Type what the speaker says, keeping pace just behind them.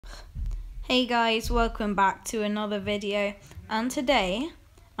Hey guys, welcome back to another video, and today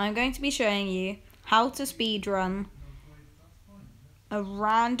I'm going to be showing you how to speedrun a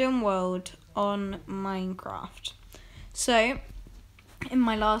random world on Minecraft. So, in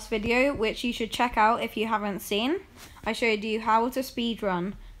my last video, which you should check out if you haven't seen, I showed you how to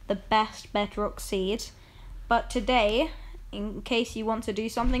speedrun the best bedrock seed. But today, in case you want to do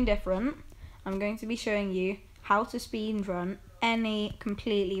something different, I'm going to be showing you how to speedrun any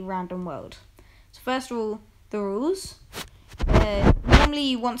completely random world. So first of all, the rules. Normally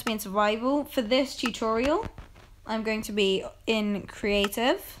you want to be in survival. For this tutorial, I'm going to be in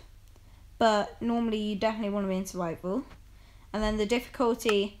creative, but normally you definitely want to be in survival. And then the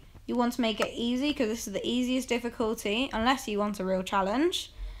difficulty, you want to make it easy because this is the easiest difficulty, unless you want a real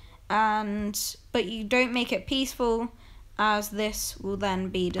challenge. But you don't make it peaceful, as this will then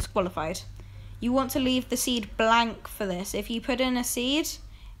be disqualified. You want to leave the seed blank for this. If you put in a seed,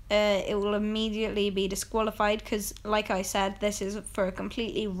 it will immediately be disqualified because, like I said, this is for a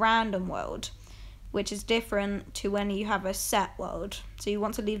completely random world, which is different to when you have a set world. So you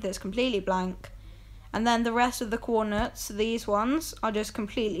want to leave this completely blank. And then the rest of the coordinates, these ones, are just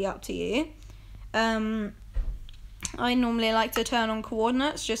completely up to you. I normally like to turn on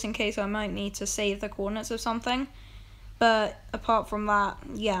coordinates just in case I might need to save the coordinates of something. But apart from that,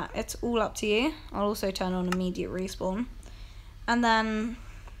 yeah, it's all up to you. I'll also turn on immediate respawn. And then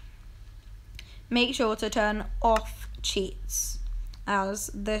make sure to turn off cheats,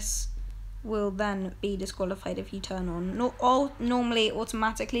 as this will then be disqualified if you turn on. Normally,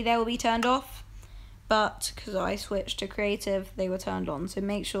 automatically they will be turned off, but because I switched to creative, they were turned on. So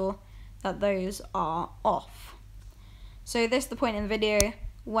make sure that those are off. So this is the point in the video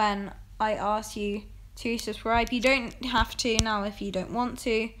when I ask you to subscribe. You don't have to now if you don't want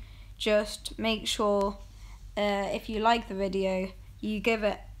to. Just make sure if you like the video, you give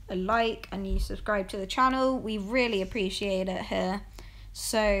it a like and you subscribe to the channel. We really appreciate it here,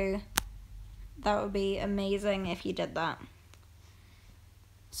 so that would be amazing if you did that.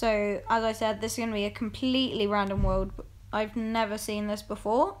 So as I said, this is going to be a completely random world. I've never seen this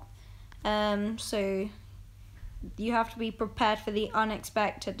before, so you have to be prepared for the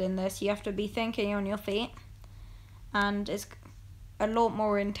unexpected in this. You have to be thinking on your feet, and it's a lot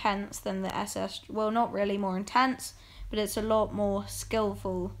more intense than the SS. Well, not really more intense, but it's a lot more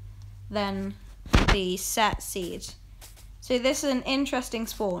skillful than the set seed. So this is an interesting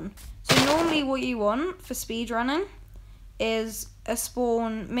spawn. So normally what you want for speedrunning is a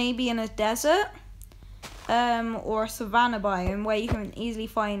spawn maybe in a desert or a savanna biome where you can easily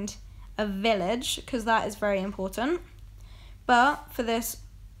find a village, because that is very important. But for this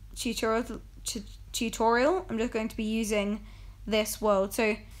tutorial, I'm just going to be using this world.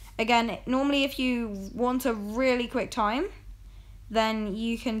 So again, normally if you want a really quick time, then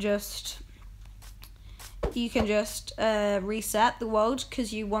you can just reset the world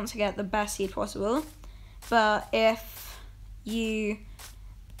because you want to get the best seed possible. But if you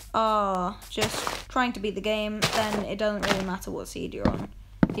are just trying to beat the game, then it doesn't really matter what seed you're on.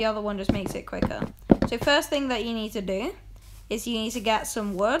 The other one just makes it quicker. So first thing that you need to do is you need to get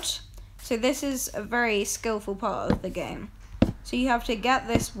some wood. So this is a very skillful part of the game. So you have to get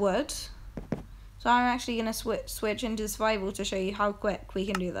this wood. So I'm actually going to switch into survival to show you how quick we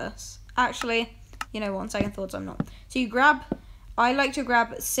can do this. Actually, you know what, on second thoughts, I'm not. So you I like to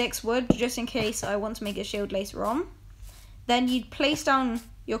grab 6 wood just in case I want to make a shield later on. Then you'd place down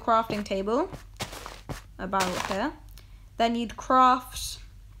your crafting table about here. Then you'd craft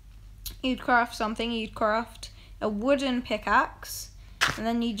something. You'd craft a wooden pickaxe, and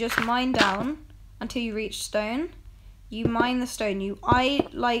then you just mine down until you reach stone. You mine the stone. I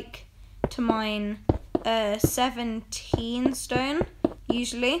like to mine 17 stone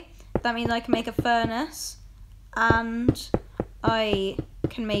usually. That means I can make a furnace and I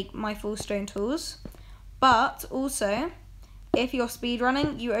can make my full stone tools. But also, if you're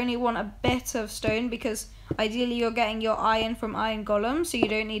speedrunning, you only want a bit of stone because ideally you're getting your iron from iron golems, so you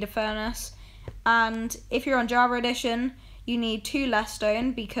don't need a furnace. And if you're on Java Edition, you need 2 less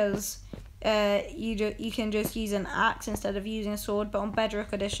stone because you can just use an axe instead of using a sword. But on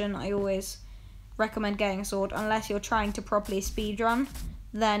Bedrock Edition, I always recommend getting a sword unless you're trying to properly speedrun.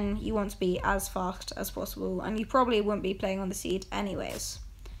 Then you want to be as fast as possible, and you probably wouldn't be playing on the seed anyways.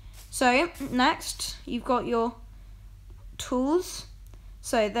 So next, you've got your tools.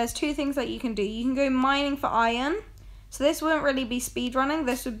 So there's 2 things that you can do. You can go mining for iron. So this wouldn't really be speedrunning.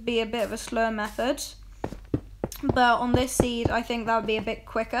 This would be a bit of a slower method. But on this seed, I think that would be a bit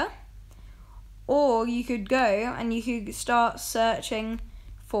quicker. Or you could go and you could start searching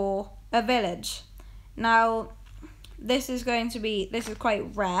for a village. Now, this is quite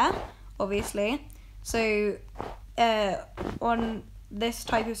rare obviously. So on this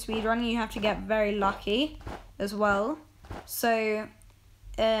type of speedrun, you have to get very lucky as well. So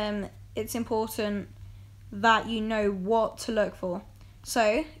it's important that you know what to look for.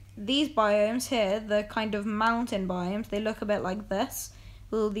 So these biomes here, the kind of mountain biomes, they look a bit like this,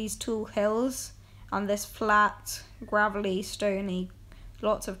 with all these tall hills and this flat, gravelly, stony,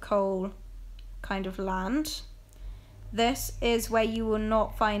 lots of coal kind of land. This is where you will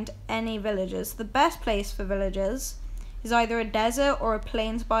not find any villagers. The best place for villagers is either a desert or a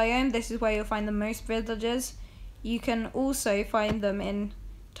plains biome. This is where you'll find the most villagers. You can also find them in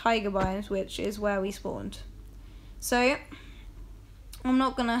tiger biomes, which is where we spawned. So I'm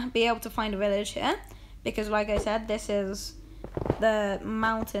not gonna be able to find a village here because, like I said, this is the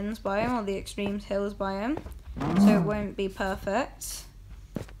mountains biome or the extreme hills biome, so it won't be perfect,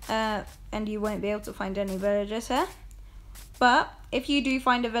 and you won't be able to find any villagers here. But if you do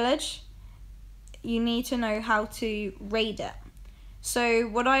find a village, you need to know how to raid it. So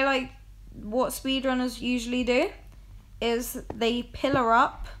what speedrunners usually do is they pillar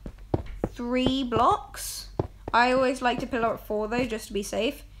up 3 blocks. I always like to pillar up 4 though, just to be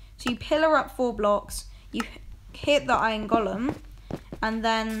safe. So you pillar up 4 blocks, you hit the iron golem, and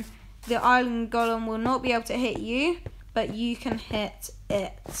then the iron golem will not be able to hit you, but you can hit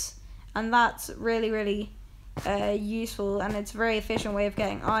it. And that's really, really useful, and it's a very efficient way of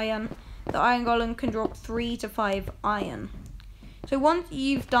getting iron. The iron golem can drop 3 to 5 iron. So once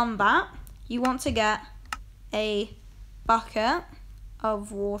you've done that, you want to get a bucket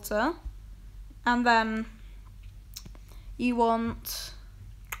of water, and then you want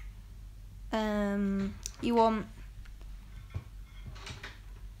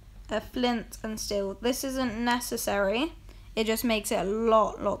a flint and steel. This isn't necessary, it just makes it a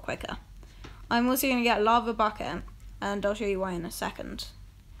lot quicker. I'm also going to get a lava bucket, and I'll show you why in a second.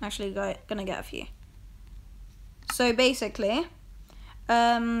 I'm actually gonna get a few. So basically,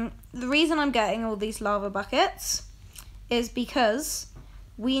 the reason I'm getting all these lava buckets is because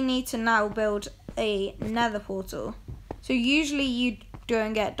we need to now build a nether portal. So usually you'd go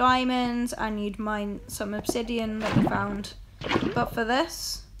and get diamonds and you'd mine some obsidian that you found, but for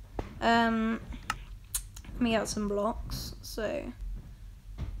this, let me get some blocks. So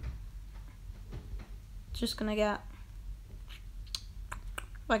just gonna get,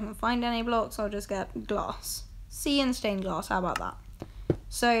 if I can find any blocks, I'll just get glass. Sea and stained glass, how about that?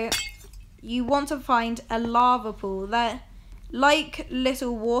 So you want to find a lava pool. They're like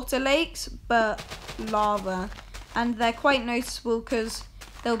little water lakes, but lava. And they're quite noticeable because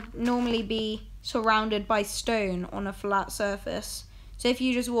they'll normally be surrounded by stone on a flat surface. So if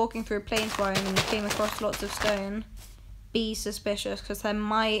you're just walking through a plains biome and you came across lots of stone, be suspicious because there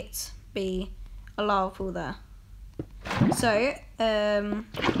might be a lava pool there. So I'm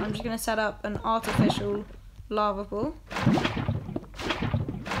just going to set up an artificial lava pool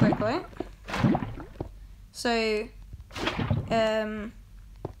quickly. So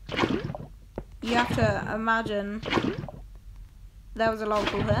you have to imagine there was a lava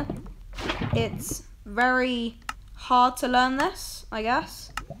pool here. It's very hard to learn this, I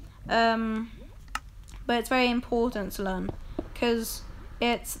guess, but it's very important to learn because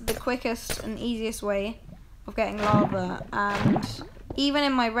it's the quickest and easiest way of getting lava, and even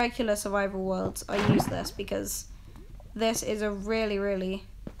in my regular survival worlds I use this because this is a really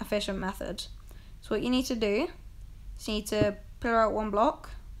efficient method. So what you need to do is you need to pillar out 1 block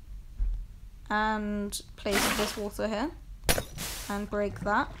and place this water here and break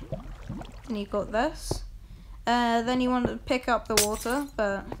that. Then you've got this. Then you want to pick up the water,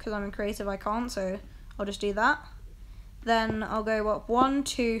 but because I'm creative I can't, so I'll just do that. Then I'll go up 1,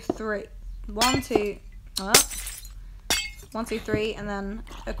 2, 3. 1, 2, 1, 2, 3, and then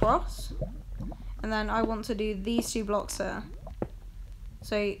across. And then I want to do these 2 blocks here.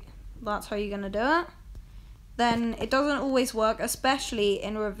 So that's how you're going to do it. Then it doesn't always work, especially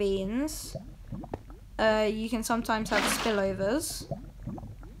in ravines. You can sometimes have spillovers,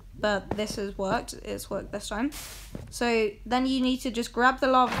 but this has worked. It's worked this time. So then you need to just grab the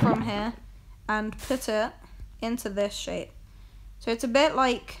lava from here and put it into this shape. So it's a bit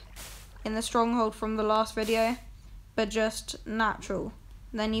like in the stronghold from the last video, but just natural.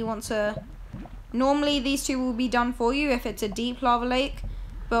 Then you want to, normally these 2 will be done for you if it's a deep lava lake,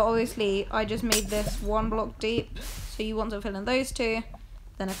 but obviously I just made this 1 block deep, so you want to fill in those 2,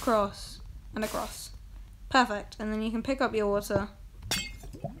 then across and across. Perfect. And then you can pick up your water,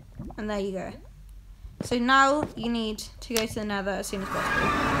 and there you go. So now you need to go to the nether as soon as possible.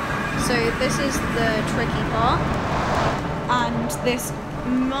 So this is the tricky part, and this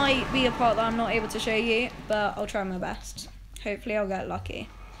might be a part that I'm not able to show you, but I'll try my best. Hopefully I'll get lucky.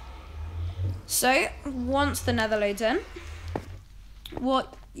 So once the nether loads in,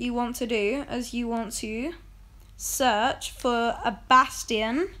 what you want to do is you want to search for a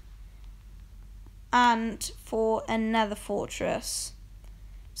bastion and for a nether fortress.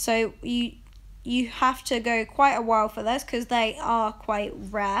 So you have to go quite a while for this because they are quite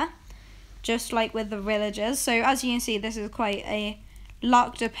rare, just like with the villagers. So as you can see, this is quite a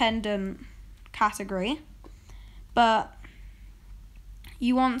luck dependent category, but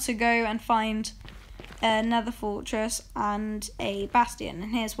you want to go and find a nether fortress and a bastion,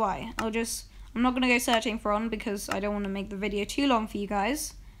 and here's why. I'm not going to go searching for one because I don't want to make the video too long for you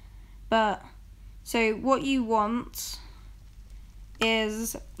guys. But so what you want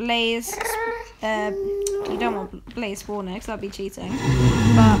is blaze. You don't want blaze spawner because that'd be cheating.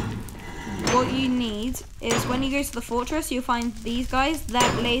 But what you need is when you go to the fortress, you'll find these guys.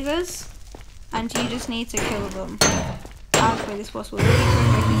 They're blazers, and you just need to kill them as quickly as possible. You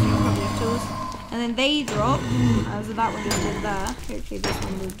probably have tools. And then they drop, as that one just did there. Hopefully this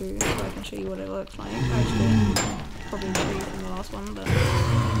one will do, so I can show you what it looks like. Actually, probably show you from the last one. But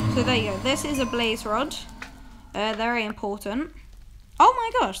so there you go. This is a blaze rod. Very important. Oh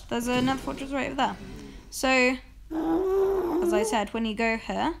my gosh, there's another fortress right over there. So, as I said, when you go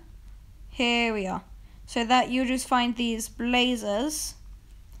here we are. So that you'll just find these blazers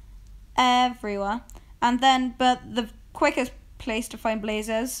everywhere. And then, but the quickest place to find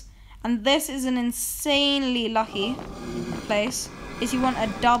blazers, and this is an insanely lucky place, is you want a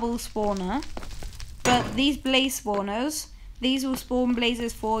double spawner. But these blaze spawners, these will spawn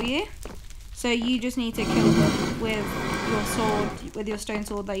blazers for you. So you just need to kill them with your sword, with your stone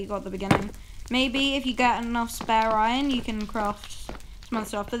sword that you got at the beginning. Maybe if you get enough spare iron, you can craft some other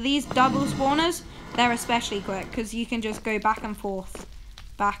stuff. But these double spawners, they're especially quick because you can just go back and forth,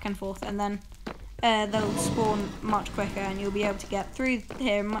 and then they'll spawn much quicker and you'll be able to get through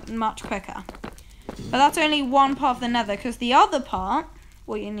here much quicker. But that's only one part of the nether, because the other part,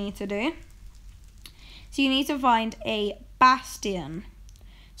 what you need to do, so you need to find a bastion.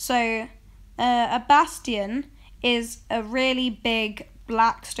 So a bastion is a really big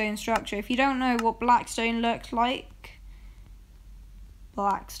black stone structure. If you don't know what black stone looks like,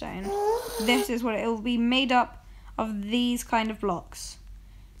 this is what it will be made up of, these kind of blocks.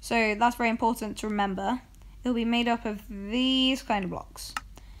 So that's very important to remember. It'll be made up of these kind of blocks.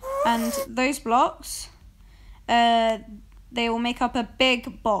 And those blocks, they will make up a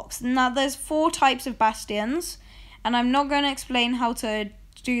big box. Now there's 4 types of bastions, and I'm not going to explain how to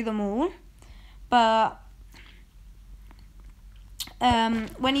do them all. But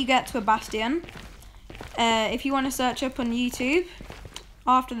when you get to a bastion, if you want to search up on YouTube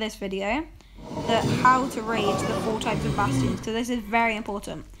after this video, how to raid the 4 types of bastions, because this is very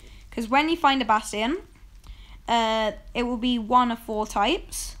important. Because when you find a bastion, it will be one of 4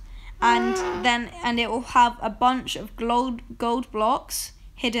 types, and it will have a bunch of gold blocks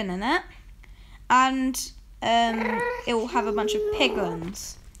hidden in it, and it will have a bunch of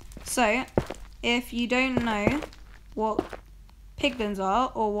piglins. So if you don't know what piglins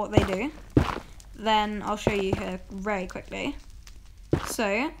are or what they do, then I'll show you here very quickly.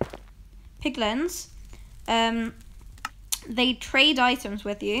 So piglins, they trade items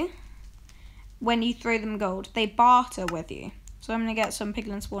with you when you throw them gold. They barter with you. So I'm going to get some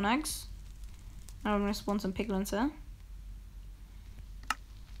piglin spawn eggs. And I'm going to spawn some piglins here.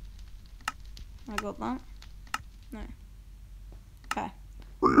 I got that? No. Okay.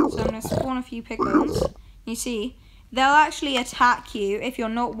 So I'm going to spawn a few piglins. You see, they'll actually attack you if you're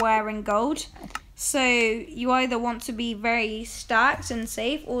not wearing gold. So you either want to be very stacked and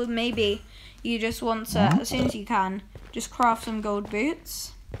safe, or maybe you just want to, as soon as you can, just craft some gold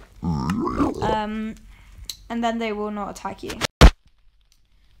boots. And then they will not attack you.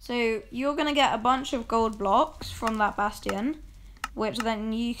 So you're going to get a bunch of gold blocks from that bastion, which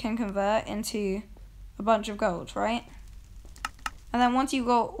then you can convert into a bunch of gold, right? And then once you've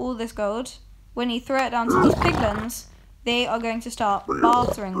got all this gold, when you throw it down to these piglins, they are going to start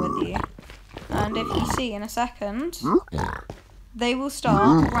bartering with you. And if you see in a second, they will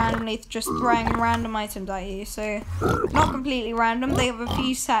start randomly just throwing random items at you. So not completely random, they have a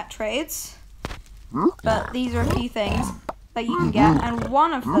few set trades, but these are a few things that you can get, and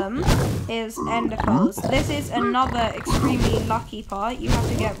one of them is ender pearls. This is another extremely lucky part. You have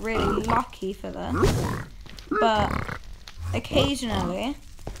to get really lucky for this, but occasionally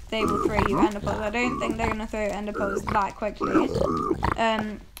they will throw you ender pearls. I don't think they're going to throw ender pearls that quickly.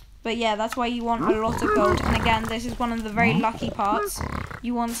 But yeah, that's why you want a lot of gold. And again, this is one of the very lucky parts.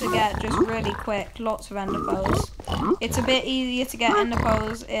 You want to get just really quick lots of ender pearls. It's a bit easier to get ender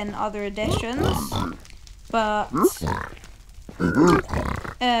pearls in other editions, but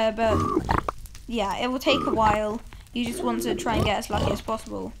yeah, it will take a while. You just want to try and get as lucky as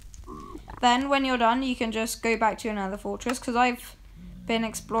possible. Then when you're done, you can just go back to another fortress, because I've been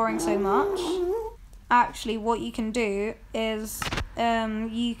exploring so much. Actually, what you can do is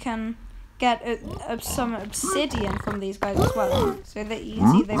you can get some obsidian from these guys as well. So that you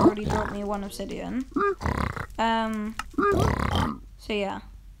can see they've already dropped me 1 obsidian. So yeah.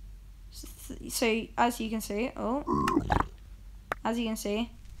 So as you can see,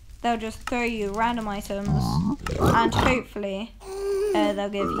 they'll just throw you random items, and hopefully they'll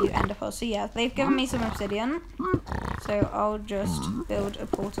give you ender pearls. So yeah, they've given me some obsidian, so I'll just build a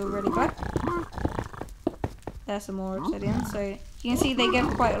portal really quick. There's some more obsidian, so you can see they give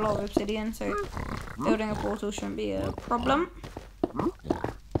quite a lot of obsidian, so building a portal shouldn't be a problem.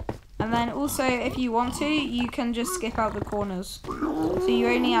 And then also, if you want to, you can just skip out the corners. So you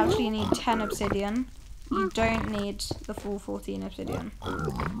only actually need 10 obsidian. You don't need the full 14 obsidian.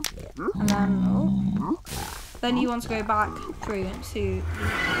 And then you want to go back through to the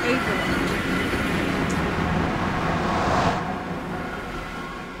overworld.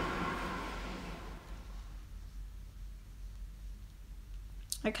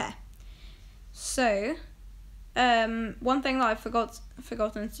 Okay, so one thing that I've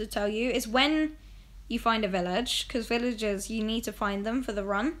forgotten to tell you is when you find a village, because villages, you need to find them for the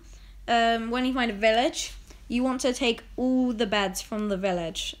run. When you find a village, you want to take all the beds from the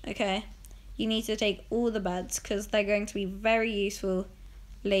village, okay? You need to take all the beds, because they're going to be very useful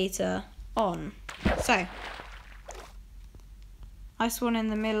later on. So, I spawn in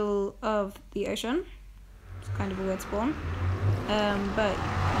the middle of the ocean. It's kind of a weird spawn. But you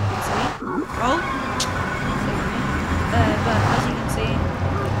can see, but as you can see,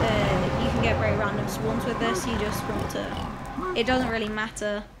 you can get very random spawns with this. You just want to, it doesn't really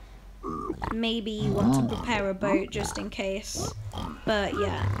matter. Maybe you want to prepare a boat just in case. But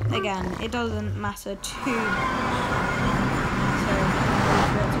yeah, again, it doesn't matter too much. So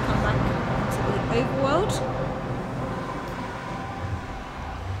I'm going to come back to the overworld.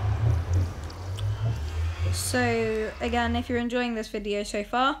 So again, if you're enjoying this video so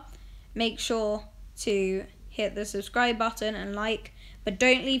far, make sure to hit the subscribe button and like, but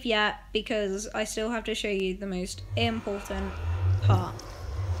don't leave yet, because I still have to show you the most important part.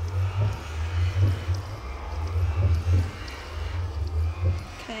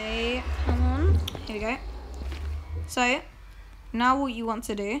 Okay, come on, here we go. So now what you want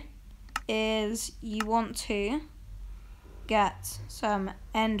to do is you want to get some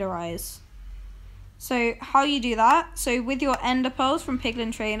ender eyes. So how you do that, so with your ender pearls from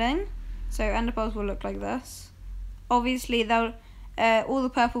Piglin Training, so ender pearls will look like this. Obviously they'll, all the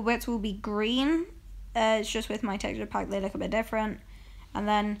purple bits will be green, it's just with my texture pack they look a bit different. And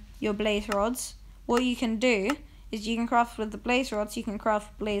then your blaze rods, what you can do is you can craft with the blaze rods, you can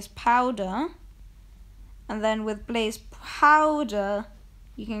craft blaze powder. And then with blaze powder,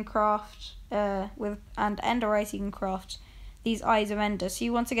 you can craft, and ender eyes, you can craft these eyes of ender. So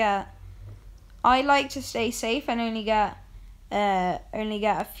you want to get, I like to stay safe and only get a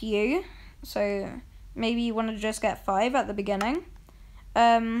few. So maybe you want to just get 5 at the beginning,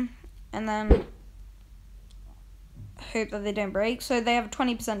 and then hope that they don't break. So they have a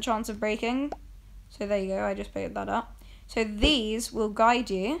 20% chance of breaking. So there you go. I just picked that up. So these will guide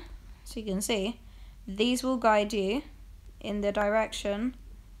you. So you can see, these will guide you in the direction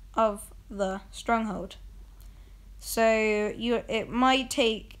of the stronghold. So it might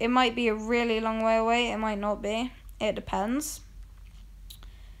be a really long way away, it might not be, it depends.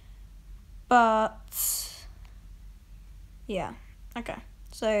 But yeah, okay.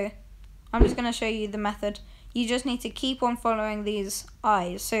 So I'm just gonna show you the method. You just need to keep on following these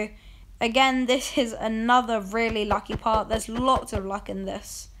eyes. So again, this is another really lucky part. There's lots of luck in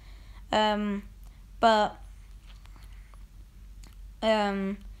this. But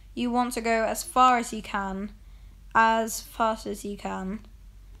you want to go as far as you can, as fast as you can.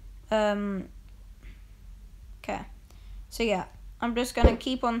 Okay, so yeah, I'm just gonna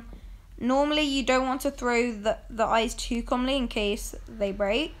keep on. Normally you don't want to throw the eyes too commonly in case they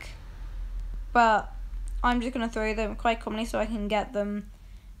break, but I'm just gonna throw them quite commonly so I can get to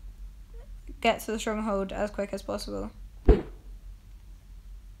the stronghold as quick as possible.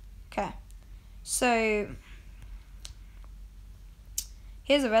 Okay, so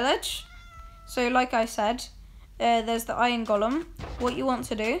here's a village. So like I said, there's the iron golem. What you want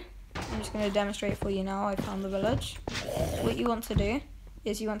to do, I'm just going to demonstrate for you now. I found the village. What you want to do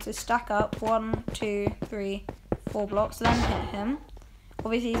is you want to stack up 1, 2, 3, 4 blocks, then hit him.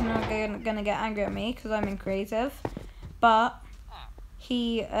 Obviously he's not going to get angry at me because I'm in creative, but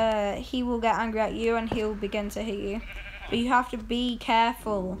he will get angry at you and he'll begin to hit you. But you have to be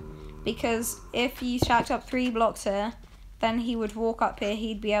careful because if you stacked up 3 blocks here, then he would walk up here,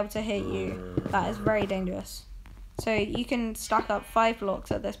 he'd be able to hit you. That is very dangerous. So you can stack up 5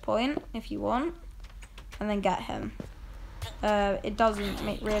 blocks at this point if you want, and then get him. It doesn't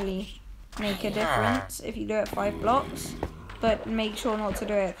really make a difference if you do it 5 blocks, but make sure not to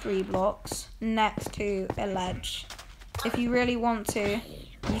do it 3 blocks next to a ledge. If you really want to,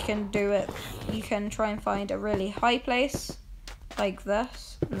 you can do it, you can try and find a really high place like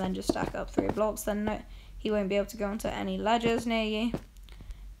this, and then just stack up 3 blocks, then no, he won't be able to go onto any ledges near you,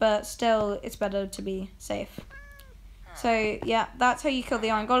 but still it's better to be safe. So yeah, that's how you kill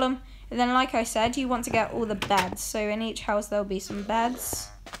the iron golem. And then like I said, you want to get all the beds, so in each house there'll be some beds.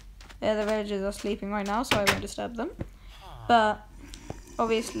 The villagers are sleeping right now, so I won't disturb them, but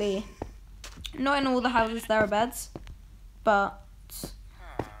obviously not in all the houses there are beds, but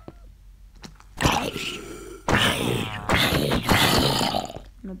I'm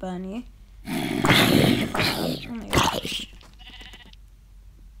gonna burn you.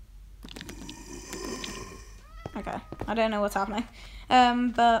 Okay, I don't know what's happening.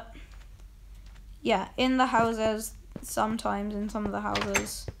 But yeah, in the houses, sometimes in some of the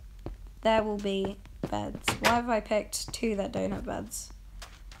houses, there will be beds. Why have I picked 2 that don't have beds?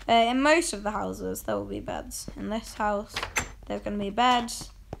 In most of the houses, there will be beds. In this house, there's going to be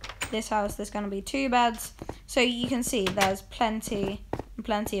beds. This house, there's going to be 2 beds. So you can see there's plenty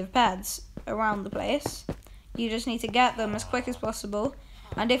of beds around the place. You just need to get them as quick as possible.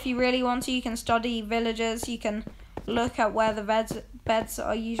 And if you really want to, you can study villages. You can look at where the beds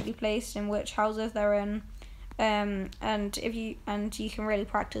are usually placed, in which houses they're in, and you can really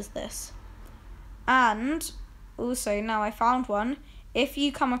practice this. And also, now I found one. If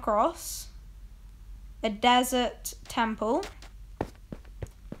you come across a desert temple,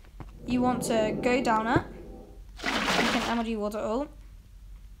 you want to go down it. You can energy water ult.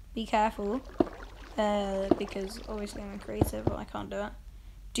 Be careful, because obviously I'm creative, but I can't do it.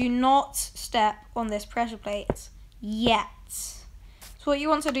 Do not step on this pressure plate yet. So what you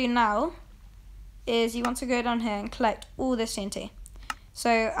want to do now is you want to go down here and collect all this TNT. So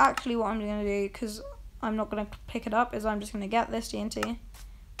actually what I'm going to do, because I'm not going to pick it up, is I'm just going to get this TNT.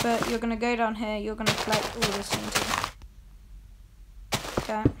 But you're going to go down here, you're going to collect all this TNT.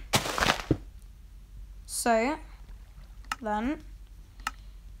 Okay. So then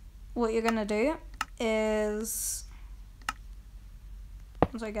what you're going to do is,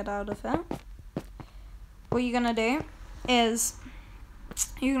 once I get out of here, what you're going to do is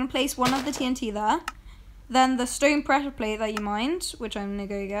you're going to place one of the TNT there, then the stone pressure plate that you mined, which I'm going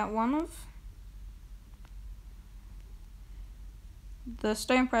to go get one of. The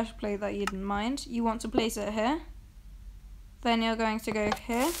stone pressure plate that you didn't mind, you want to place it here. Then you're going to go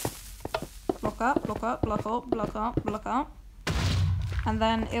here, block up, block up, block up, block up, block up. And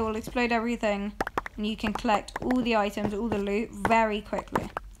then it will explode everything, and you can collect all the items, all the loot very quickly.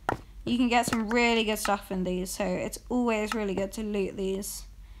 You can get some really good stuff in these, so it's always really good to loot these.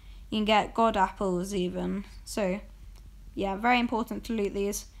 You can get god apples even, so yeah, very important to loot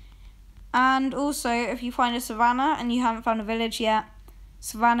these. And also, if you find a savannah and you haven't found a village yet,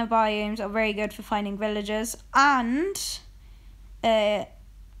 savannah biomes are very good for finding villages. And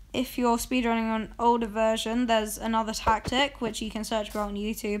if you're speedrunning on an older version, there's another tactic which you can search for on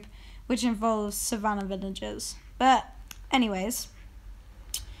YouTube, which involves savannah villages. But anyways,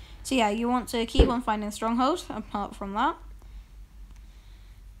 so yeah, you want to keep on finding strongholds apart from that.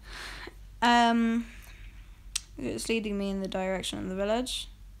 It's leading me in the direction of the village.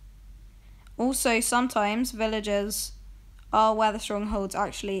 Also, sometimes villages are where the strongholds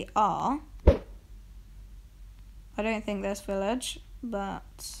actually are. I don't think there's village,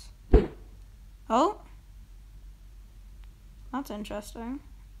 but oh, that's interesting.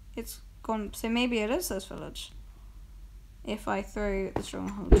 It's gone, so maybe it is this village. If I throw the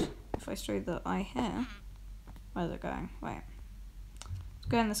stronghold, if I throw the eye here, where's it going? Wait, let's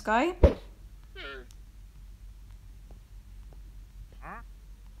go in the sky.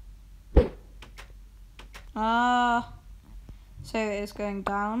 Ah, so it is going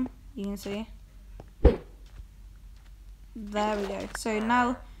down, you can see. There we go. So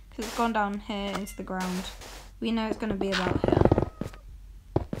now, because it's gone down here into the ground, we know it's going to be about here.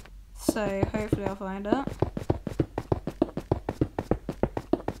 So hopefully I'll find it.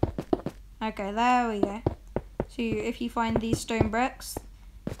 Okay, there we go. So if you find these stone bricks,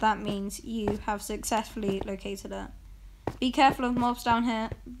 that means you have successfully located it. Be careful of mobs down here.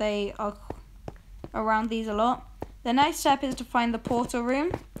 They are around these a lot. The next step is to find the portal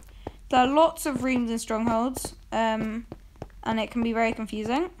room. There are lots of rooms in strongholds, and it can be very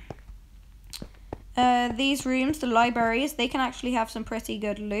confusing. These rooms, the libraries, they can actually have some pretty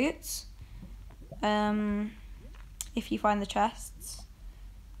good loot. If you find the chests.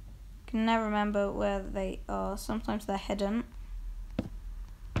 Can never remember where they are. Sometimes they're hidden.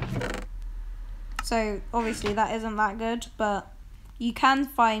 So obviously that isn't that good, but you can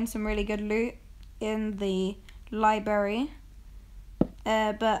find some really good loot in the library.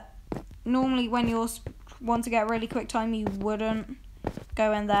 But normally when you want to get really quick time, you wouldn't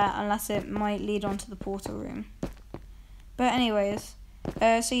go in there unless it might lead onto the portal room. But anyways,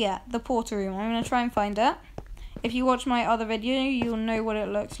 so yeah, the portal room. I'm going to try and find it. If you watch my other video, you'll know what it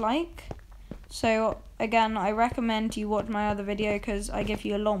looks like. So again, I recommend you watch my other video because I give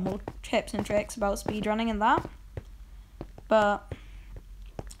you a lot more tips and tricks about speedrunning and that. But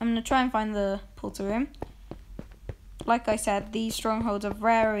I'm going to try and find the portal room. Like I said, these strongholds are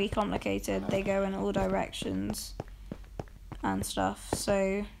very complicated. They go in all directions and stuff,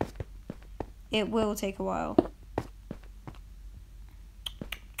 so it will take a while.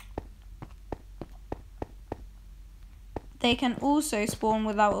 They can also spawn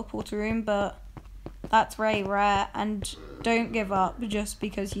without a portal room, but that's very rare, and don't give up just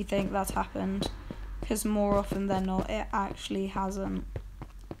because you think that's happened, because more often than not it actually hasn't.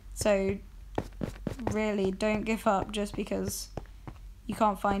 So really, don't give up just because you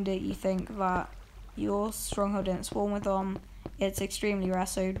can't find it. You think that your stronghold didn't spawn with them. It's extremely rare,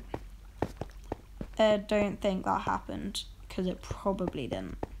 so don't think that happened, because it probably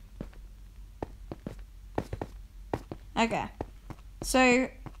didn't. Okay, so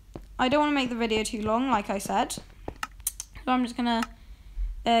I don't want to make the video too long, like I said, so I'm just gonna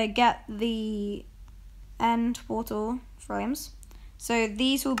get the end portal frames. So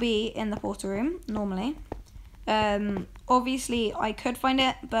these will be in the portal room normally. Obviously I could find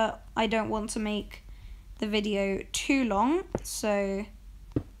it, but I don't want to make the video too long, so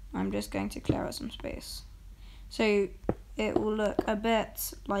I'm just going to clear out some space. So it will look a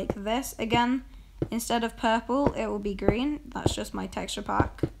bit like this. Again, instead of purple, it will be green. That's just my texture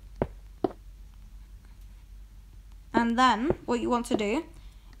pack. And then what you want to do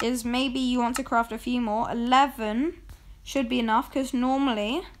is maybe you want to craft a few more. 11 should be enough, because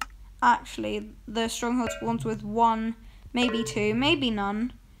normally, actually, the stronghold spawns with 1, maybe 2, maybe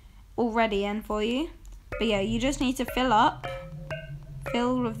none already in for you. But yeah, you just need to fill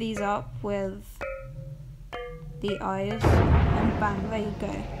all of these up with the eyes, and bang, there you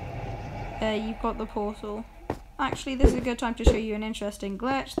go. You've got the portal. Actually, this is a good time to show you an interesting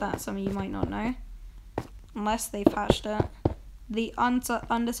glitch that some of you might not know, unless they patched it. The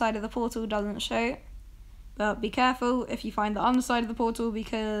underside of the portal doesn't show, but be careful if you find the underside of the portal,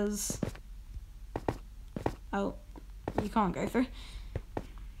 because you can't go through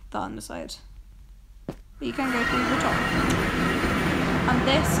the underside, but you can go through the top. And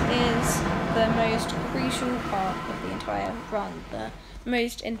this is the most crucial part of the entire run, the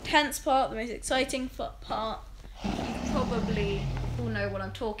most intense part, the most exciting part. You probably all know what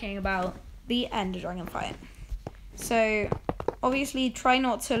I'm talking about, the Ender Dragon fight. So obviously try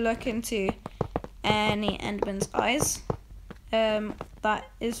not to look into any Enderman's eyes. That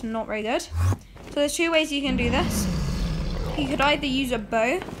is not very good. So there's 2 ways you can do this. You could either use a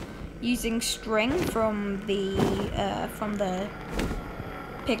bow using string from the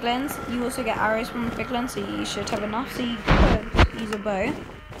piglins. You also get arrows from the piglins, so you should have enough. So you could use a bow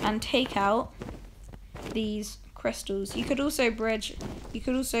and take out these crystals. You could also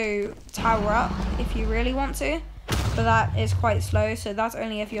tower up if you really want to, but that is quite slow, so that's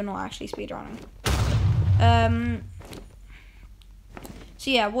only if you're not actually speedrunning. So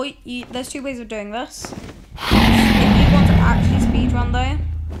yeah, there's 2 ways of doing this. If you want to actually speedrun though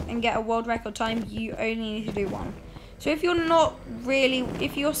and get a world record time, you only need to do 1. So if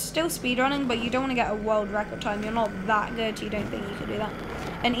you're still speedrunning but you don't want to get a world record time, you're not that good, you don't think you can do that,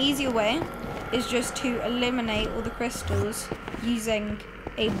 an easier way is just to eliminate all the crystals using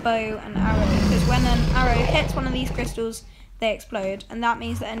a bow and arrow, because when an arrow hits one of these crystals, they explode, and that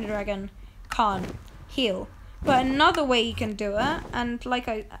means the Ender Dragon can't heal. But another way you can do it, and like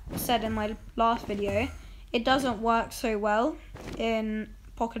I said in my last video, it doesn't work so well in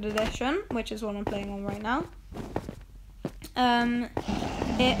Pocket Edition, which is what I'm playing on right now.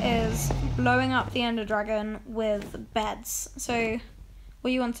 It is blowing up the Ender Dragon with beds. So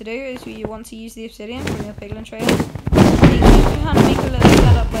what you want to do is you want to use the obsidian from your piglin trailer. You can kind of make a little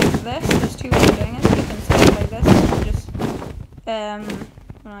setup like this. There's 2 ways of doing it. So you can set it like this, and just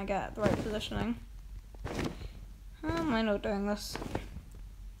when I get the right positioning. How am I not doing this?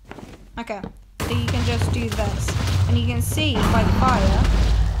 Okay, so you can just do this, and you can see by the fire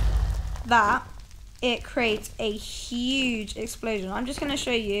that it creates a huge explosion. I'm just going to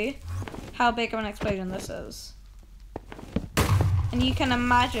show you how big of an explosion this is. And you can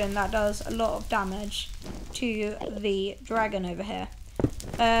imagine that does a lot of damage to the dragon over here.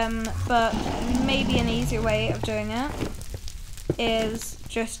 But maybe an easier way of doing it is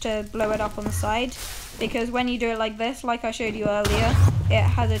just to blow it up on the side, because when you do it like this, like I showed you earlier, it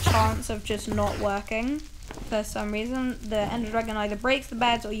has a chance of just not working for some reason. The Ender Dragon either breaks the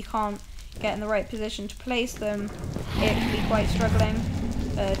beds or you can't get in the right position to place them. It can be quite struggling,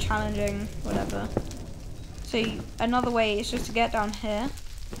 challenging, whatever. So another way is just to get down here,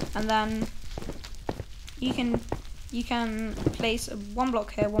 and then you can place one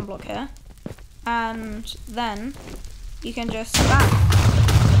block here, and then you can just spam.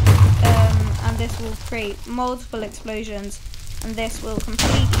 And this will create multiple explosions, and this will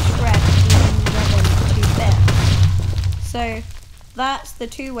completely shred the Ender Dragon to bits. So that's the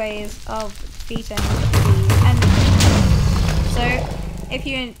two ways of defeating the Ender Dragon. So if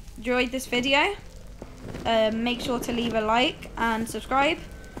you enjoyed this video, make sure to leave a like and subscribe.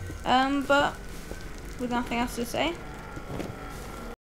 But with nothing else to say,